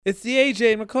It's the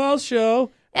AJ and McCall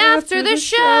show. After the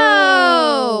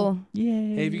show.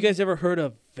 Yay. Hey, have you guys ever heard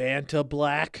of Vanta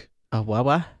Black?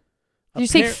 What? Did you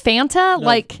say Fanta? No,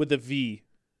 like with a V.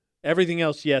 Everything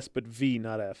else, yes, but V,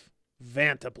 not F.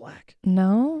 Vanta Black.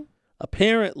 No.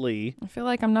 Apparently, I feel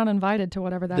like I'm not invited to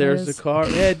whatever that there's is. a car.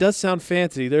 Yeah, it does sound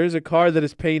fancy. There is a car that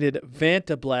is painted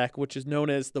Vanta Black, which is known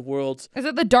as the world's Is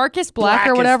it the darkest black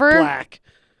or blackest whatever? black.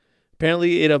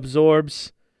 Apparently, it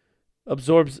absorbs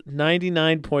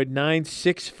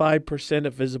 99.965%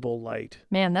 of visible light.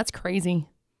 Man, that's crazy.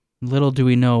 Little do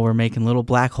we know we're making little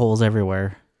black holes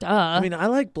everywhere. Duh. I mean, I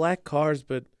like black cars,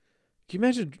 but can you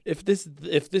imagine if this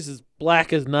is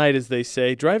black as night, as they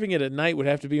say? Driving it at night would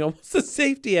have to be almost a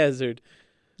safety hazard,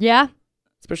 Yeah.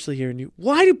 especially here in New.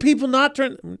 Why do people not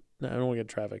turn? No, I don't want to get in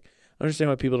traffic. I understand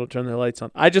why people don't turn their lights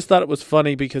on. I just thought it was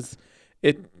funny because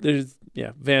there's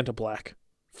Vanta Black.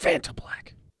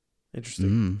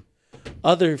 Interesting.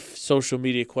 Other social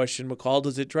media question, McCall,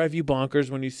 does it drive you bonkers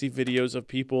when you see videos of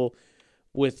people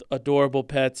with adorable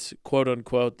pets, quote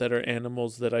unquote, that are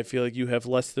animals that I feel like you have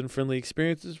less than friendly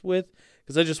experiences with?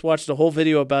 Because I just watched a whole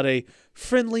video about a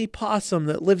friendly possum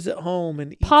that lives at home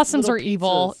and eats Possums little are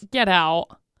evil. pizzas. Get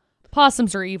out.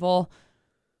 Possums are evil.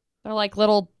 They're like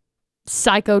little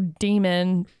psycho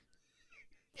demon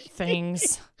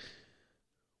things.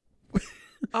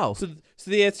 Oh. So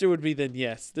the answer would be then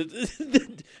yes.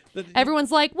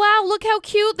 Everyone's like, wow, look how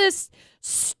cute this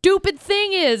stupid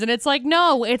thing is. And it's like,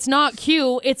 no, it's not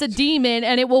cute. It's a demon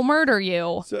and it will murder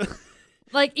you.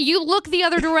 Like, you look the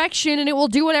other direction and it will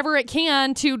do whatever it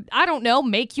can to, I don't know,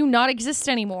 make you not exist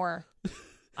anymore.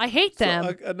 I hate them.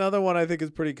 So, another one I think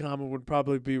is pretty common would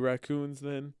probably be raccoons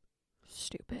then.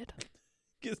 Stupid.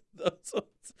 'Cause those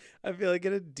ones, I feel like,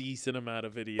 get a decent amount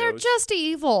of videos. They're just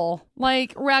evil.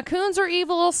 Like, raccoons are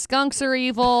evil, skunks are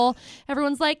evil.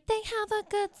 Everyone's like, they have a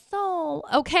good soul.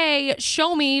 Okay,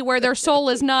 show me where their soul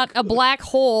is not a black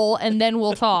hole, and then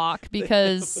we'll talk,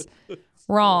 because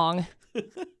wrong.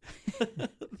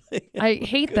 I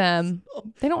hate them.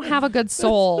 They don't have a good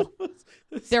soul.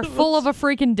 They're full of a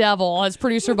freaking devil, as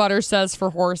producer Butter says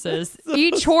for horses.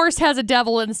 Each horse has a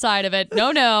devil inside of it.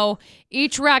 No.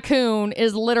 Each raccoon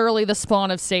is literally the spawn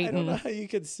of I don't know Satan. how you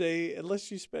can say, unless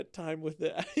you spent time with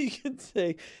it, you can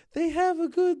say, they have a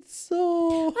good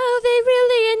soul. Oh, they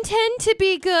really intend to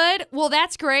be good. Well,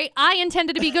 that's great. I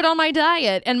intended to be good on my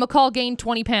diet, and McCall gained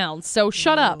 20 pounds. So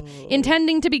shut up.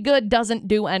 Intending to be good doesn't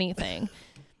do anything.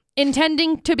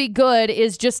 Intending to be good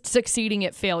is just succeeding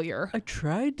at failure. I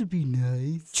tried to be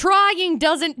nice. Trying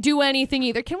doesn't do anything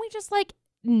either. Can we just,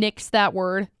 nix that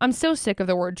word? I'm so sick of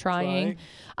the word trying.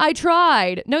 I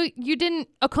tried. No, you didn't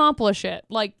accomplish it.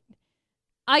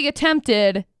 I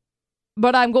attempted,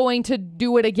 but I'm going to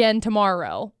do it again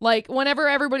tomorrow. Whenever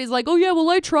everybody's like, oh, yeah, well,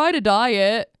 I tried a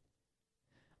diet.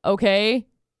 Okay.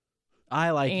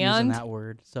 I like using And? that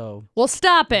word, so Well,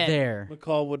 stop it. there.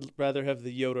 McCall would rather have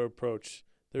the Yoda approach.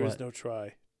 There is What? no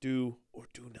try. Do or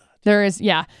do not. There is,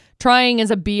 trying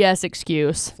is a BS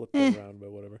excuse. Flip that around, but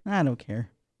whatever. I don't care.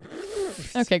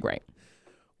 Okay, great.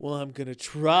 Well, I'm going to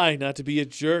try not to be a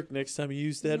jerk next time you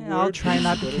use that word. I'll try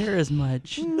not to care as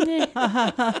much.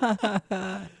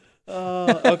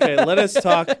 Okay, let us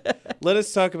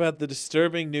talk about the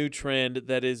disturbing new trend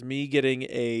that is me getting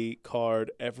a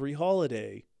card every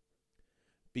holiday.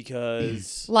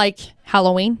 Because Like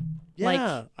Halloween?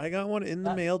 yeah, I got one in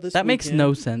the mail this That makes weekend.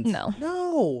 no sense. No.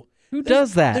 No. Who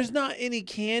does that? There's not any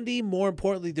candy. More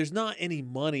importantly, there's not any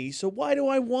money. So why do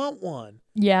I want one?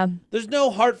 Yeah. There's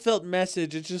no heartfelt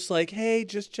message. It's just like, hey,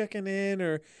 just checking in,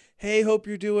 or hey, hope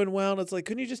you're doing well. And it's like,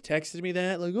 couldn't you just texted me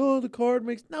that? Like, oh, the card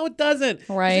makes... No, it doesn't.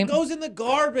 'Cause Right. It goes in the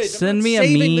garbage. Send me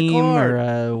a meme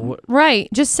or Right.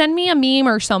 Just send me a meme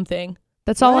or something.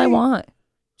 That's all I Right. want.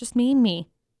 Just meme me.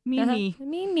 meme.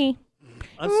 Meme me.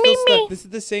 I'm still stuck. This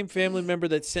is the same family member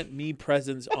that sent me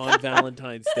presents on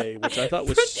Valentine's Day, which I thought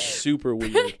was super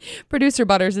weird. Producer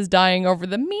Butters is dying over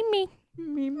the meme me.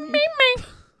 Meme me.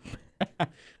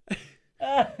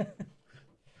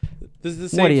 This is the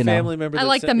What same do you know? family member I that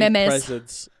like sent the me memes.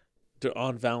 presents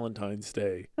on Valentine's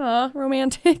Day.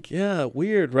 Romantic. Yeah,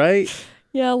 weird, right?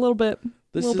 Yeah, a little bit.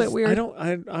 This Little bit is- weird.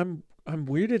 I'm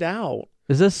weirded out.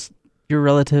 Is this your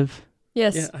relative?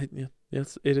 Yes.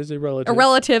 Yes, it is a relative. A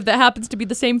relative that happens to be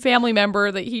the same family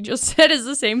member that he just said is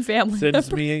the same family Sends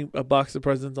member. me a box of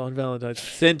presents on Valentine's.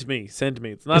 Send me.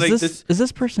 It's not Is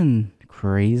this person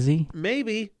crazy?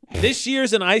 Maybe this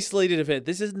year's an isolated event.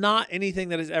 This is not anything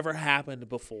that has ever happened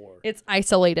before. It's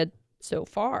isolated so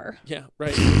far. Yeah,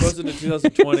 right. It goes into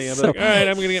 2020. I'm like, all right,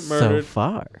 I'm gonna get murdered. So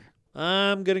far.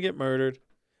 I'm gonna get murdered.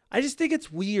 I just think it's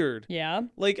weird. Yeah.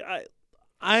 Like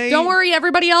Don't worry,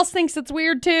 everybody else thinks it's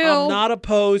weird too. I'm not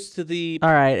opposed to the.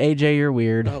 All right, AJ, you're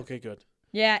weird. Okay, good.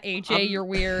 Yeah, AJ, you're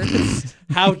weird.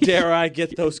 How dare I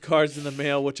get those cards in the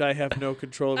mail, which I have no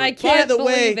control over. I can't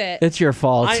believe it. It's your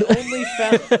fault. I only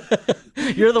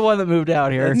found. You're the one that moved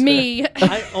out here. Me.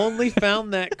 I only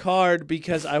found that card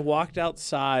because I walked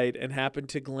outside and happened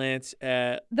to glance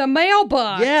at The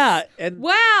mailbox. Yeah, and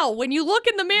Wow, when you look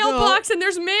in the mailbox and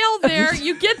there's mail there,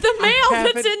 you get the mail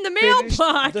that's in the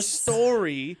mailbox. The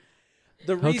story.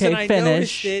 The reason Okay, I finish.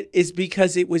 noticed it is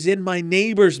because it was in my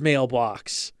neighbor's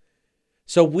mailbox.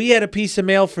 So we had a piece of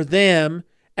mail for them,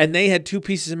 and they had 2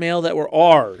 pieces of mail that were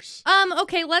ours.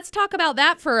 Okay, let's talk about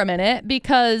that for a minute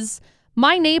because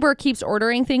my neighbor keeps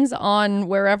ordering things on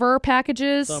wherever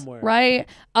packages, Somewhere. right?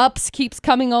 Ups keeps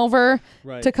coming over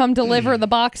Right. to come deliver the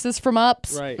boxes from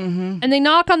Ups. Right. And they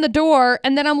knock on the door,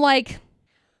 and then I'm like,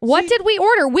 what did we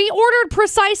order? We ordered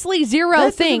precisely 0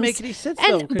 That things. doesn't make any sense, though.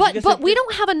 And 'cause you but guys but have we to-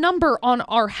 don't have a number on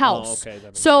our house. okay, that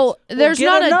makes so sense. there's Get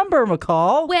not a number,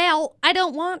 McCall. Well, I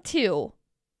don't want to.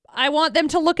 I want them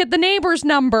to look at the neighbor's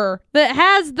number that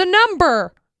has the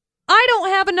number. I don't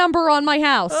have a number on my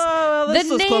house. This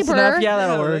The is close neighbor- enough. Yeah,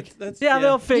 that'll Yeah, work. that's- yeah, yeah.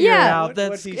 they'll figure it Yeah. out. What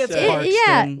That's he it's said. Parkston.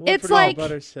 Yeah, What it's Paul like-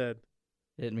 Butter said.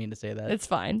 Didn't mean to say that. It's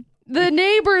fine. The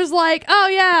neighbor's like, oh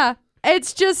yeah,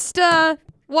 it's just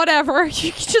whatever.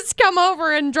 You can just come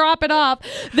over and drop it off.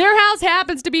 Their house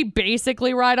happens to be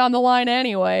basically right on the line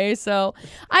anyway, so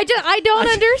I don't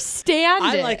understand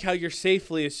I it. like how you're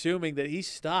safely assuming that he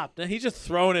stopped. Now he's just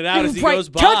throwing it out as he Right. goes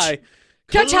by.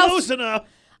 Touch house. Close enough.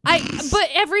 But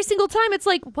every single time it's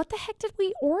like, what the heck did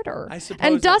we order? I suppose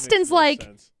And that Dustin's makes more like,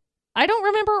 sense. I don't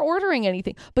remember ordering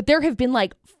anything, but there have been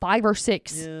like 5 or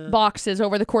 6 Yeah. boxes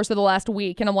over the course of the last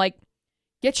week, and I'm like,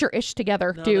 get your ish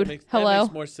together, No, dude. that makes Hello.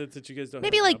 more sense that you guys don't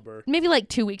Maybe have a like number. maybe like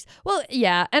 2 weeks. Well,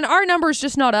 yeah, and our number's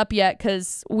just not up yet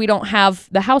because we don't have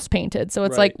the house painted, so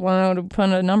it's Right. like, well, to put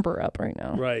a number up right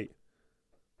now. Right.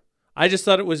 I just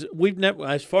thought it was we've never,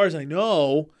 as far as I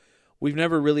know, we've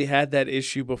never really had that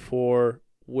issue before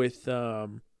with the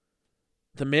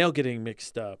mail getting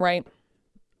mixed up. Right.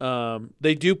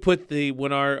 They do put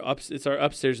it's our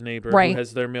upstairs neighbor Right. who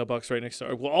has their mailbox right next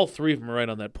to well, all 3 of them are right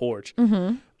on that porch.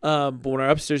 Mm-hmm. But when our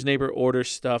upstairs neighbor orders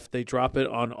stuff, they drop it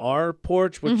on our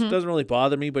porch, which doesn't really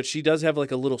bother me, but she does have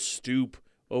like a little stoop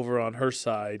over on her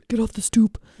side. Get off the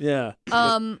stoop. Yeah.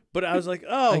 But I was like,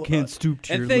 oh. I can't stoop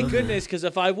to And your thank level. goodness, because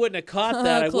if I wouldn't have caught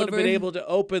that, I wouldn't have been Clever. able to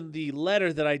open the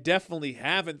letter that I definitely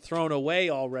haven't thrown away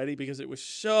already because it was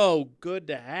so good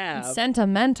to have.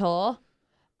 Sentimental.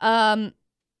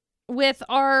 With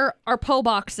our PO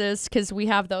boxes, because we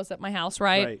have those at my house,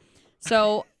 right?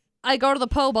 So I go to the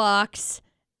PO box,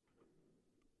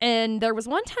 and there was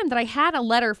one time that I had a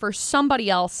letter for somebody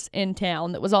else in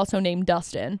town that was also named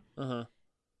Dustin. Uh-huh.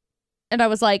 And I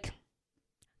was like,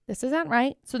 this isn't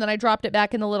right. So then I dropped it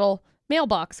back in the little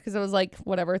mailbox because I was like,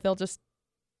 whatever,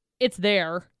 it's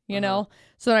there, you know?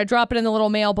 So then I drop it in the little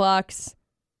mailbox.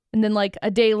 And then like a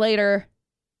day later,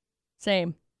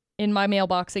 same, in my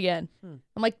mailbox again.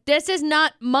 I'm like, this is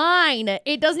not mine.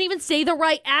 It doesn't even say the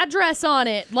right address on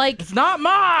it. Like, It's not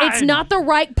mine. it's not the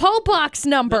right PO box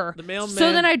number. The mailman.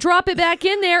 So then I drop it back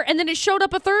in there, and then it showed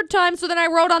up a 3rd time. So then I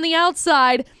wrote on the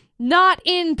outside, not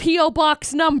in PO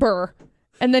box number,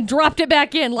 and then dropped it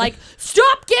back in. Like,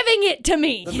 stop giving it to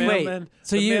me. The Wait, mailman-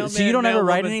 so the you mailman, don't ever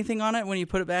write mailwoman- anything on it when you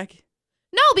put it back?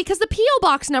 No, because the PO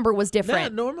box number was No,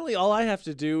 different. normally all I have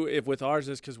to do with ours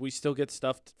is because we still get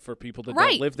stuff for people that Right.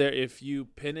 don't live there. If you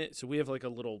pin it, so we have like a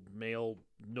little mail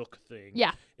nook thing.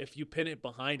 Yeah. If you pin it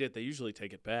behind it, they usually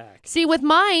take it back. See, with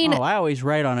mine, Oh, I always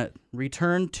write on it.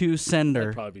 Return to sender.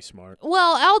 That'd probably be smart.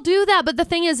 well, I'll do that, but the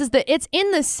thing is that it's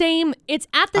in the same. It's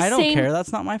at the I don't same. care.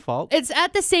 That's not my fault. It's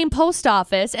at the same post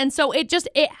office, and so it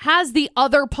has the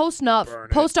other post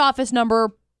office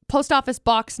number, post office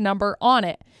box number on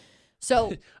it.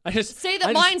 So say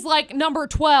that mine's like number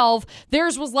 12,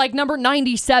 theirs was like number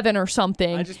 97 or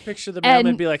something. I just picture the mailman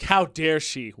And- be like, how dare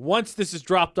she? Once this is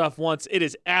dropped off once, it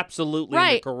is absolutely in the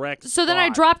Right. correct So then I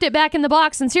spot. dropped it back in the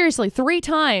box, and seriously, 3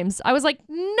 times, I was like,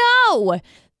 no,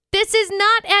 this is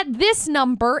not at this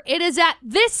number. It is at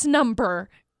this number.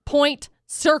 Point,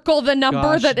 circle the number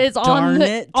Gosh that is darn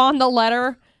it. on the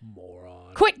letter.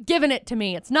 Moron. Quit giving it to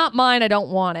me. It's not mine. I don't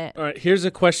want it. All right, here's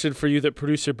a question for you that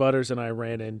producer Butters and I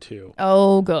ran into.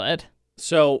 Oh, good.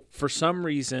 So, for some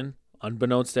reason,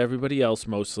 unbeknownst to everybody else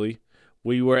mostly,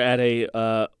 we were at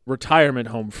a retirement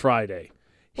home Friday.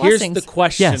 Blessings. Here's the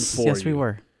question yes, for yes, you. we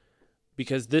were.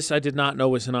 Because this I did not know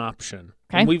was an option.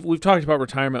 Okay. And we've talked about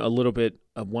retirement a little bit.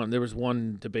 There was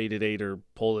one debate at 8 or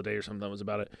poll at 8 or something that was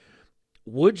about it.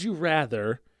 Would you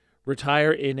rather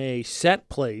retire in a set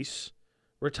place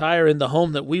retire in the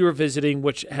home that we were visiting,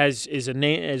 which is a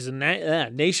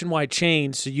nationwide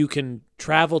chain, so you can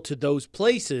travel to those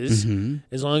places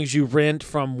as long as you rent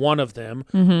from one of them.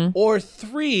 Or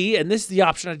 3, and this is the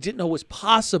option I didn't know was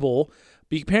possible.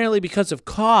 Apparently, because of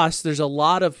cost, there's a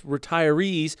lot of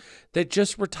retirees that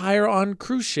just retire on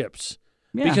cruise ships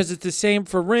because it's the same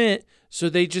for rent. So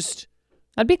they just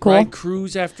that'd be cool. Ride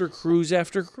cruise after cruise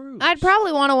after cruise. I'd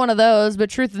probably want one of those, but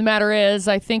truth of the matter is,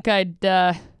 I think I'd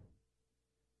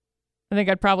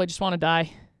probably just want to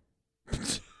die.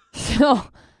 So,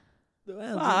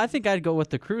 I think I'd go with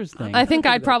the cruise thing. I think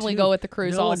I'd probably go with the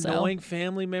cruise no also. Annoying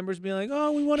family members being like,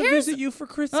 "Oh, we want to visit you for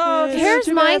Christmas." Here's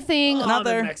my thing.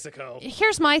 Another Mexico.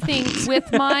 Here's my thing with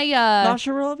my.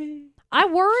 I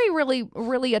worry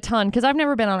really a ton because I've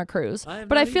never been on a cruise,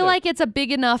 but I feel like it's a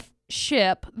big enough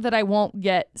ship that I won't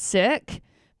get sick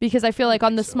because I feel like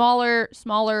on the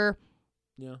smaller.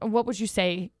 What would you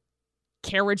say?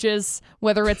 Carriages,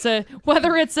 whether it's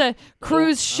a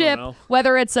cruise ship,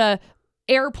 whether it's a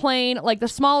airplane, like the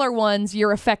smaller ones,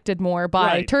 you're affected more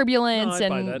by turbulence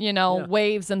and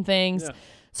waves and things.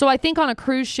 So I think on a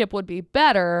cruise ship would be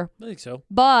better. I think so.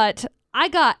 But I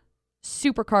got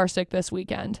super car sick this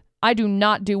weekend. I do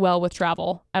not do well with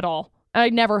travel at all. I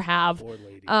never have. Poor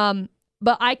lady.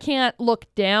 But I can't look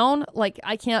down. Like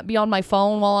I can't be on my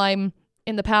phone while I'm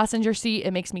in the passenger seat.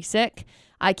 It makes me sick.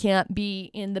 I can't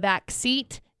be in the back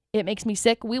seat. It makes me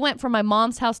sick. We went from my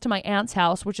mom's house to my aunt's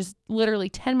house, which is literally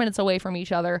 10 minutes away from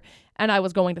each other, and I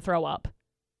was going to throw up.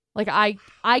 Like,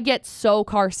 I get so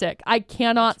car sick. I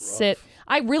cannot sit.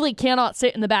 I really cannot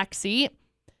sit in the back seat.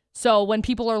 So when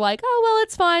people are like, oh, well,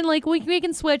 it's fine. Like, we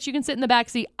can switch. You can sit in the back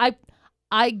seat.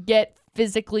 I get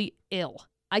physically ill.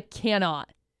 I cannot.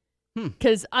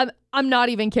 Because I'm not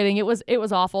even kidding. It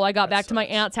was awful. I got back to my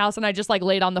aunt's house and I just like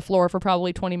laid on the floor for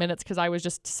probably 20 minutes because I was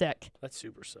just sick. That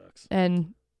super sucks.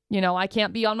 And, I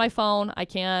can't be on my phone. I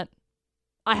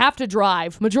have to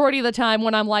drive. Majority of the time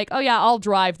when I'm like, oh yeah, I'll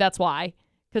drive. That's why.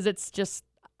 Because it's just,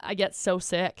 I get so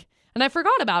sick. And I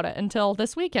forgot about it until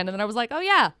this weekend. And then I was like, oh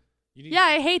yeah.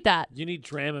 I hate that. You need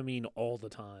Dramamine all the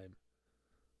time.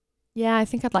 Yeah, I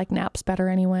think I'd like naps better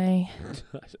anyway.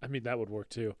 I mean, that would work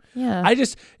too. Yeah.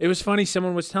 It was funny.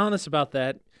 Someone was telling us about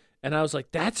that, and I was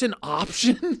like, that's an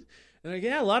option? And like,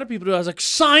 yeah, a lot of people do. I was like,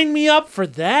 sign me up for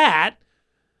that.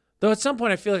 Though at some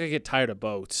point, I feel like I get tired of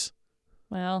boats.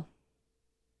 Well,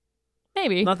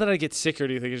 maybe. Not that I get sick or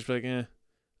anything. It's just like, I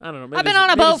don't know. I've been on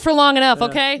a boat for long enough,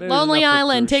 okay? Lonely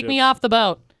Island, take me off the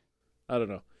boat. I don't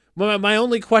know. My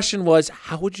only question was,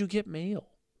 how would you get mail?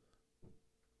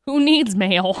 Who needs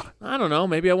mail? I don't know.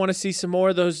 Maybe I want to see some more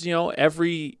of those,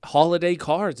 every holiday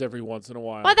cards every once in a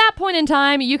while. By that point in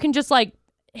time, you can just like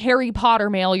Harry Potter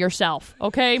mail yourself,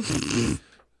 okay?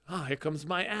 Here comes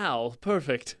my owl.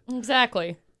 Perfect.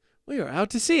 Exactly. We are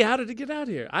out to sea. How did it get out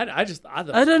here? I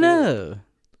don't know.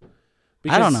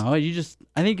 I don't know.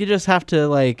 I think you just have to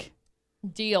like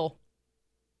deal.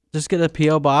 Just get a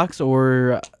P.O. box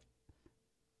or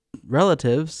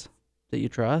relatives that you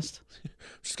trust. I'm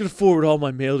just going to forward all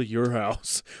my mail to your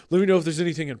house. Let me know if there's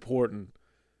anything important.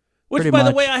 Which, Pretty by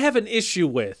much. the way, I have an issue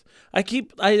with.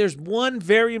 There's one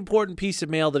very important piece of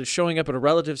mail that is showing up at a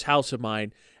relative's house of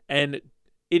mine, and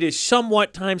it is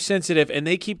somewhat time sensitive, and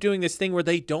they keep doing this thing where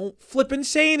they don't flip and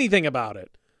say anything about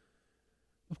it.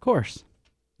 Of course.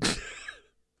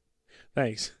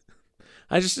 Thanks.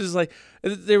 I just was like,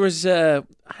 there was, I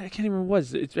can't even remember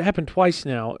what it was. It happened twice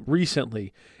now,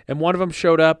 recently, and one of them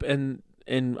showed up, and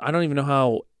I don't even know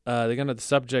how they got into the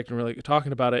subject and were like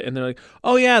talking about it, and they're like,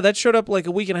 oh yeah, that showed up like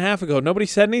a week and a half ago. Nobody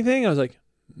said anything? I was like,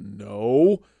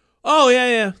 no. Oh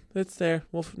yeah, it's there.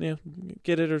 We'll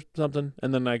get it or something.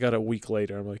 And then I got a week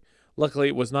later. I'm like, luckily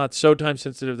it was not so time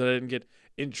sensitive that I didn't get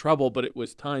in trouble, but it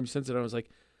was time sensitive. I was like,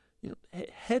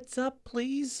 heads up,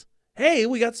 please. Hey,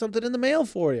 we got something in the mail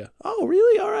for you. Oh,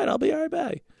 really? All right, I'll be right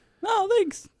back. No,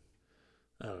 thanks.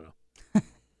 I don't know.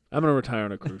 I'm gonna retire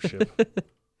on a cruise ship.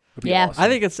 Yeah, awesome. I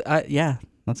think it's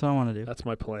that's what I want to do. That's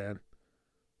my plan.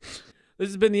 This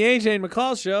has been the AJ and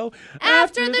McCall Show.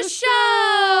 After the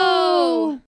show!